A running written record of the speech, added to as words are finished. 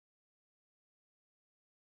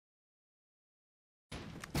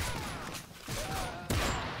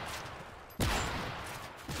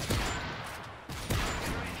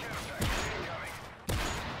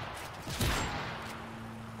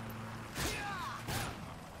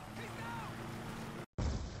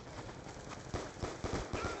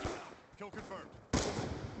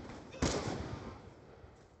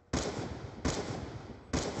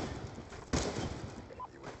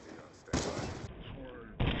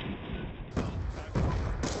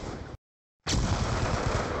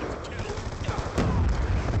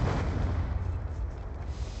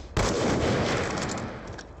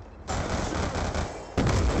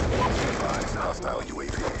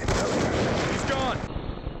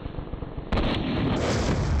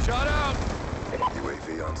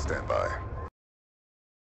on standby.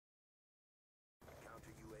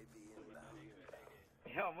 Counter UAV inbound.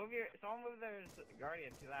 Yo, someone move their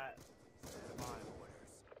Guardian to that.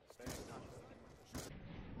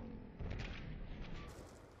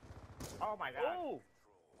 Oh my god. Oh!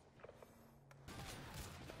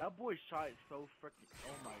 That boy's shot is so freaking.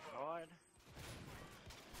 Oh my god.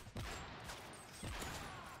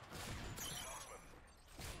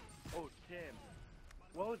 Oh, Tim.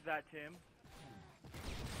 What was that, Tim?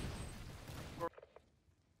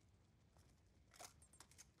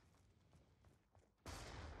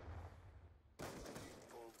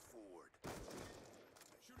 Pulled forward.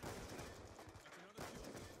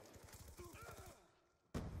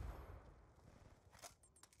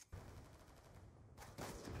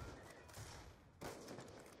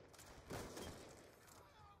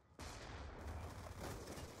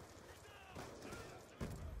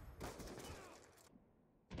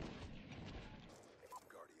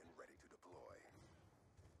 Guardian ready to deploy.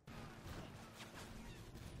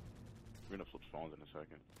 We're gonna flip spawns in a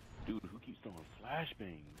second. Dude, who keeps throwing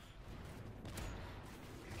flashbangs?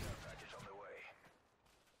 Care package on the way.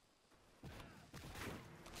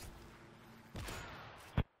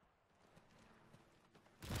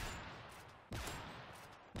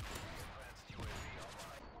 Advanced UAV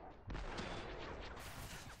online.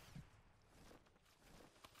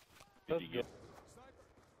 Did you get?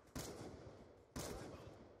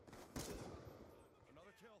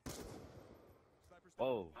 Another kill. Sniper's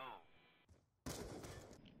Whoa.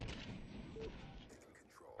 Taking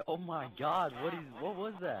control. Oh my god, what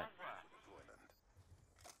was that? Deployment.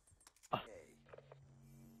 Ah. A.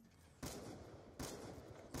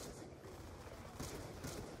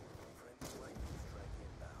 Friendly lightning strike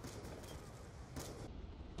inbound.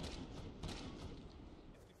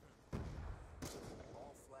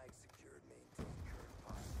 All flags secured. Maintain current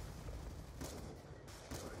posture.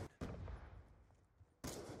 Good.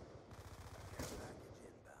 Care package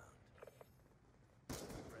inbound.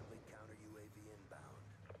 Friendly counter UAV inbound.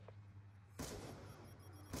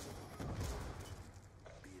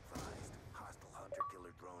 Be advised, hostile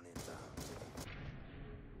hunter-killer drone inbound.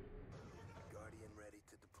 Guardian ready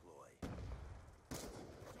to deploy.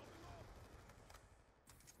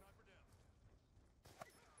 sniper down.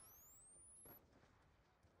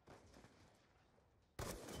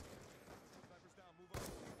 Sniper's down. Move on.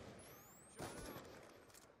 Shot out.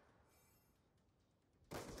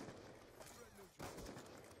 Threat neutral.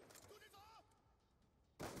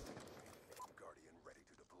 Guardian ready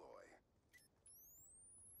to deploy.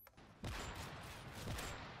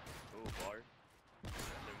 Oh, bar.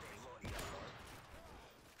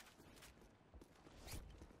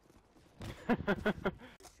 Laying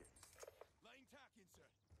tack insert.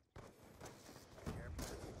 Care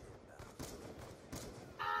package inbound.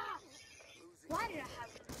 Losing. Why did I have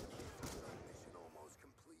Mission almost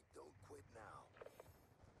complete. Don't quit now.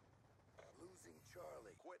 Losing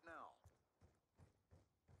Charlie. Quit now.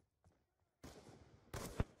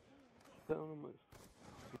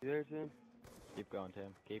 You there, Tim? Keep going,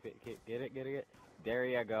 Tim. Get it. There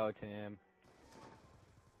you go, Tim.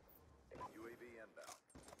 UAV inbound.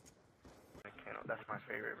 That's my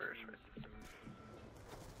favorite verse.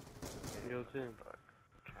 Yo, Tim.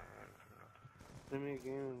 Send me a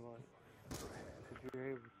game invite. If you're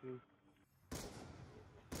able to.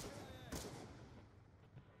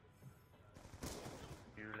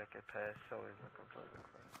 You like a pass, always looking for the crowd.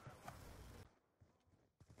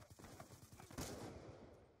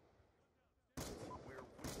 We're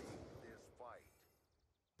winning this fight.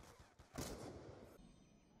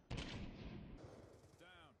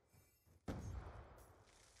 Down.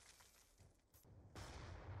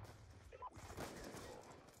 We take control.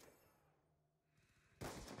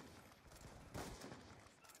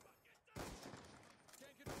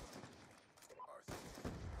 Can't confirm. RCC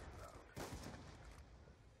inbound.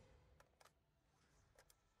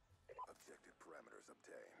 Objective parameters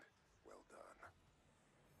obtained. Well done.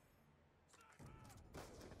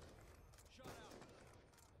 Shot out.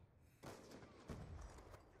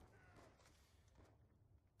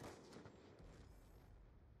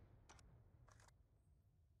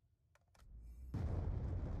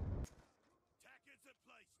 Tack insert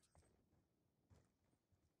placed.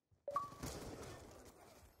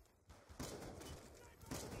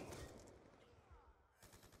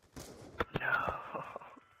 No,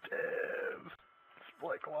 Tim.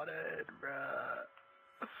 Split wanted, bruh.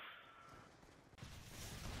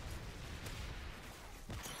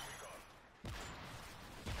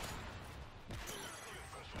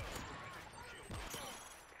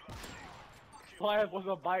 Why was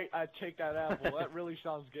a bite? I take that apple. That really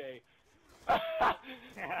sounds gay.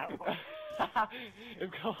 If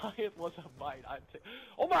Goliath was a bite, I'd take.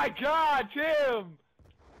 Oh my God, Tim!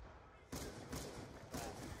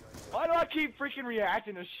 Why do I keep freaking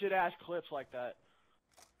reacting to shit ass clips like that?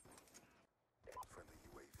 Friendly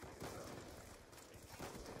UAV inbound.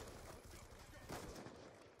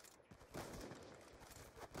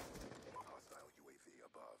 Hostile UAV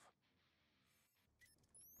above.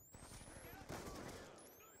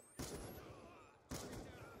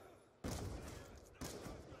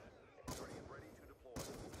 Target ready to deploy.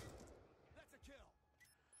 That's a kill.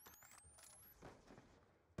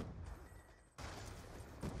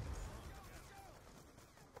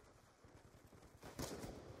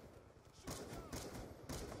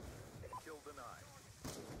 Kill denied.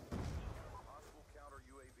 Possible counter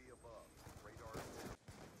UAV above. Radar.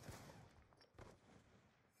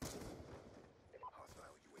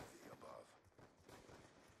 Hostile UAV above.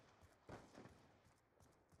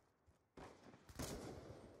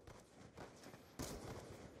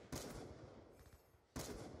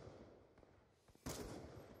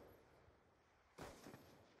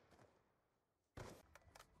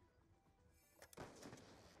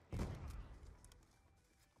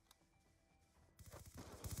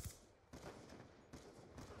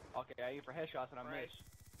 Okay, I aim for headshots and I miss.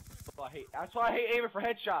 That's why I hate aiming for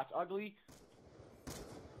headshots, ugly.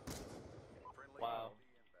 Friendly Wow. UAV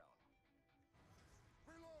inbound.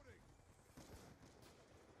 Reloading.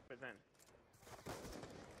 But then,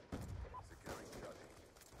 Securing Gutty.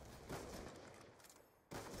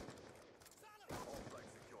 All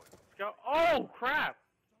flags secured. let's go. Oh crap!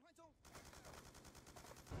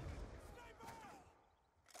 Sniper!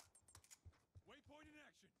 Waypoint in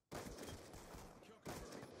action. Kill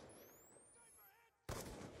confirmed.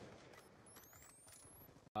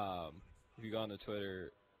 If you go on the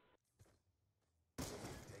Twitter,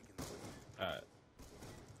 Taking the lead.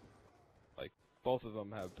 like both of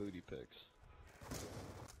them have booty pics.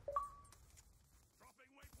 Dropping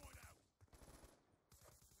waypoint out.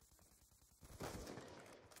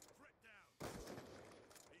 Threat down.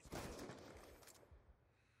 He's killed.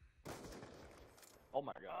 Oh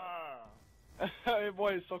my God. Ah. That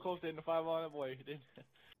boy is so close to hitting the 5 on that boy. He didn't.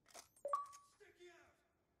 Sticky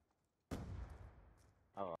out.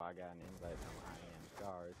 Oh, I got an invite from I Am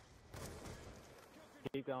Scars.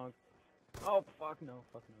 Keep going. Oh fuck no,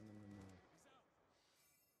 fuck no, no, no, no.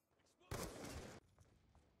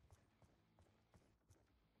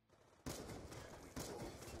 We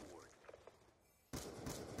move forward.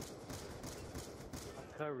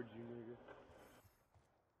 I covered you, nigga.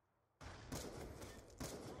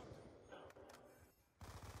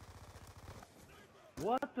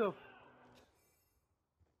 What the f-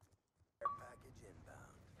 Air package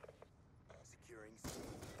inbound. Securing C.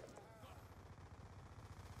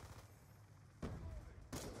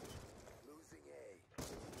 Losing A.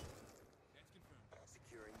 That's confirmed.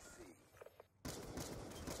 Securing C.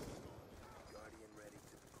 Guardian ready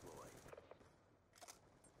to deploy.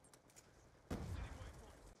 Setting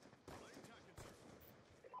waypoint. Light attack insert.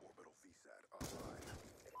 Orbital VSAT online.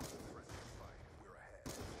 Pressing fight. We're ahead.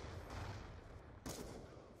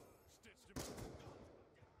 Stitched him up.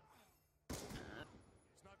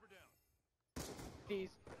 Sniper down.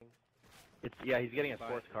 Yeah, he's getting a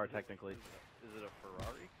sports car technically. Is it a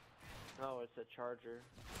Ferrari? No, it's a charger.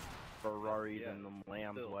 Ferraris Yeah, and the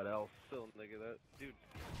Lambs. still. What else? Still, nigga, that dude.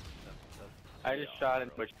 That's I just shot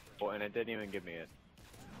and pushed and it didn't even give me it.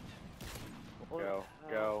 Go,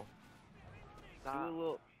 go. Do a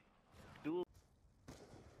little. Kill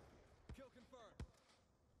confirmed.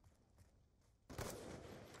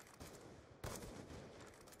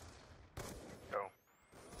 Go.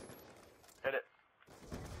 Hit it.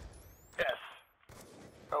 Yes.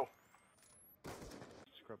 Go.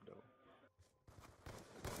 Scrub though.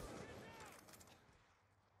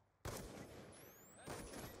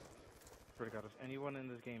 Swear to God, if anyone in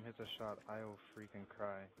this game hits a shot, I'll freaking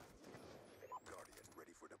cry. Guardian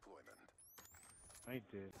ready for deployment. I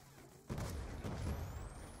did.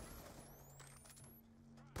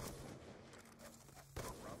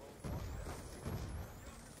 Bravo on down.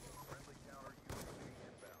 Friendly counter UAV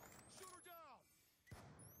inbound. Shooter down.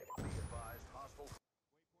 Be advised, hostile.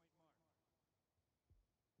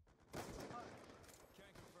 Waypoint marked.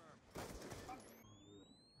 Can confirm.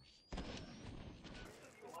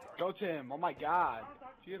 Go Tim. Oh my God.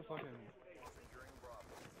 She had a fucking. Securing Bravo.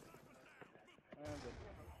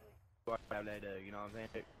 Whatever they do, you know what I'm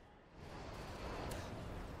saying?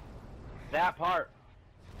 That part.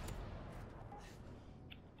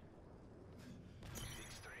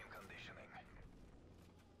 Extreme conditioning.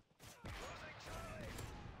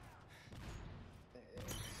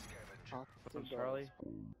 What's up, Charlie?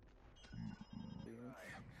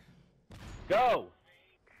 Go!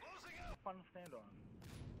 Final stand on.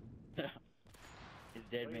 It's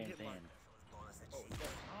dead What do you man hit stand.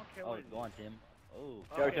 I don't care Oh, what it go on, Tim. Oh.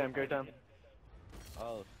 Go, Tim, go, Tim.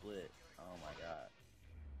 Oh, split. Oh my god.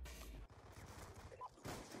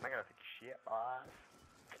 I gotta take a shit, boss.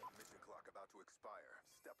 Mission clock about to expire.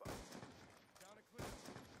 Step up. Down and clear.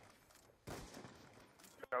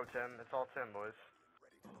 Go, Tim. It's all Tim, boys.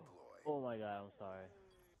 Ready to deploy. Oh my god, I'm sorry.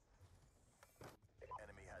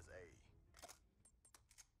 Enemy has A.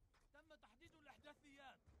 تم تحديد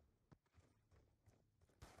الإحداثيات.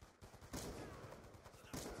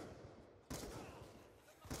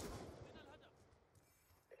 من الهدف.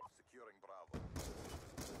 Securing Bravo.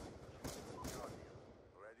 Guardian,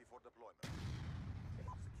 ready for deployment.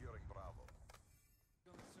 Securing Bravo.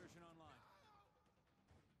 Gun insertion online.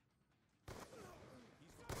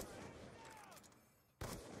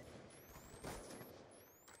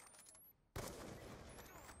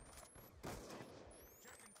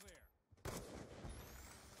 Check and clear.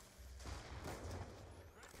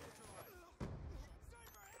 Threat neutralized.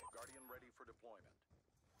 Guardian ready for deployment.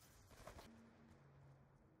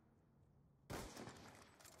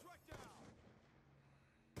 Threat down.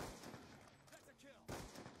 That's a kill.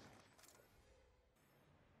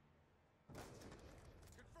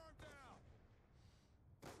 Confirmed down.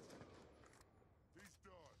 He's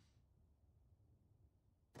done.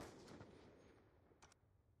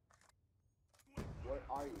 What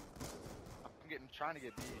are you? I'm trying to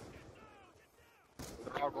get B.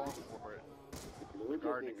 They're all going for it. Look at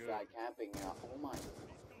Guarding this good. guy camping. Oh my.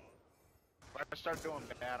 If I start doing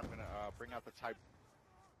bad, I'm gonna bring out the Type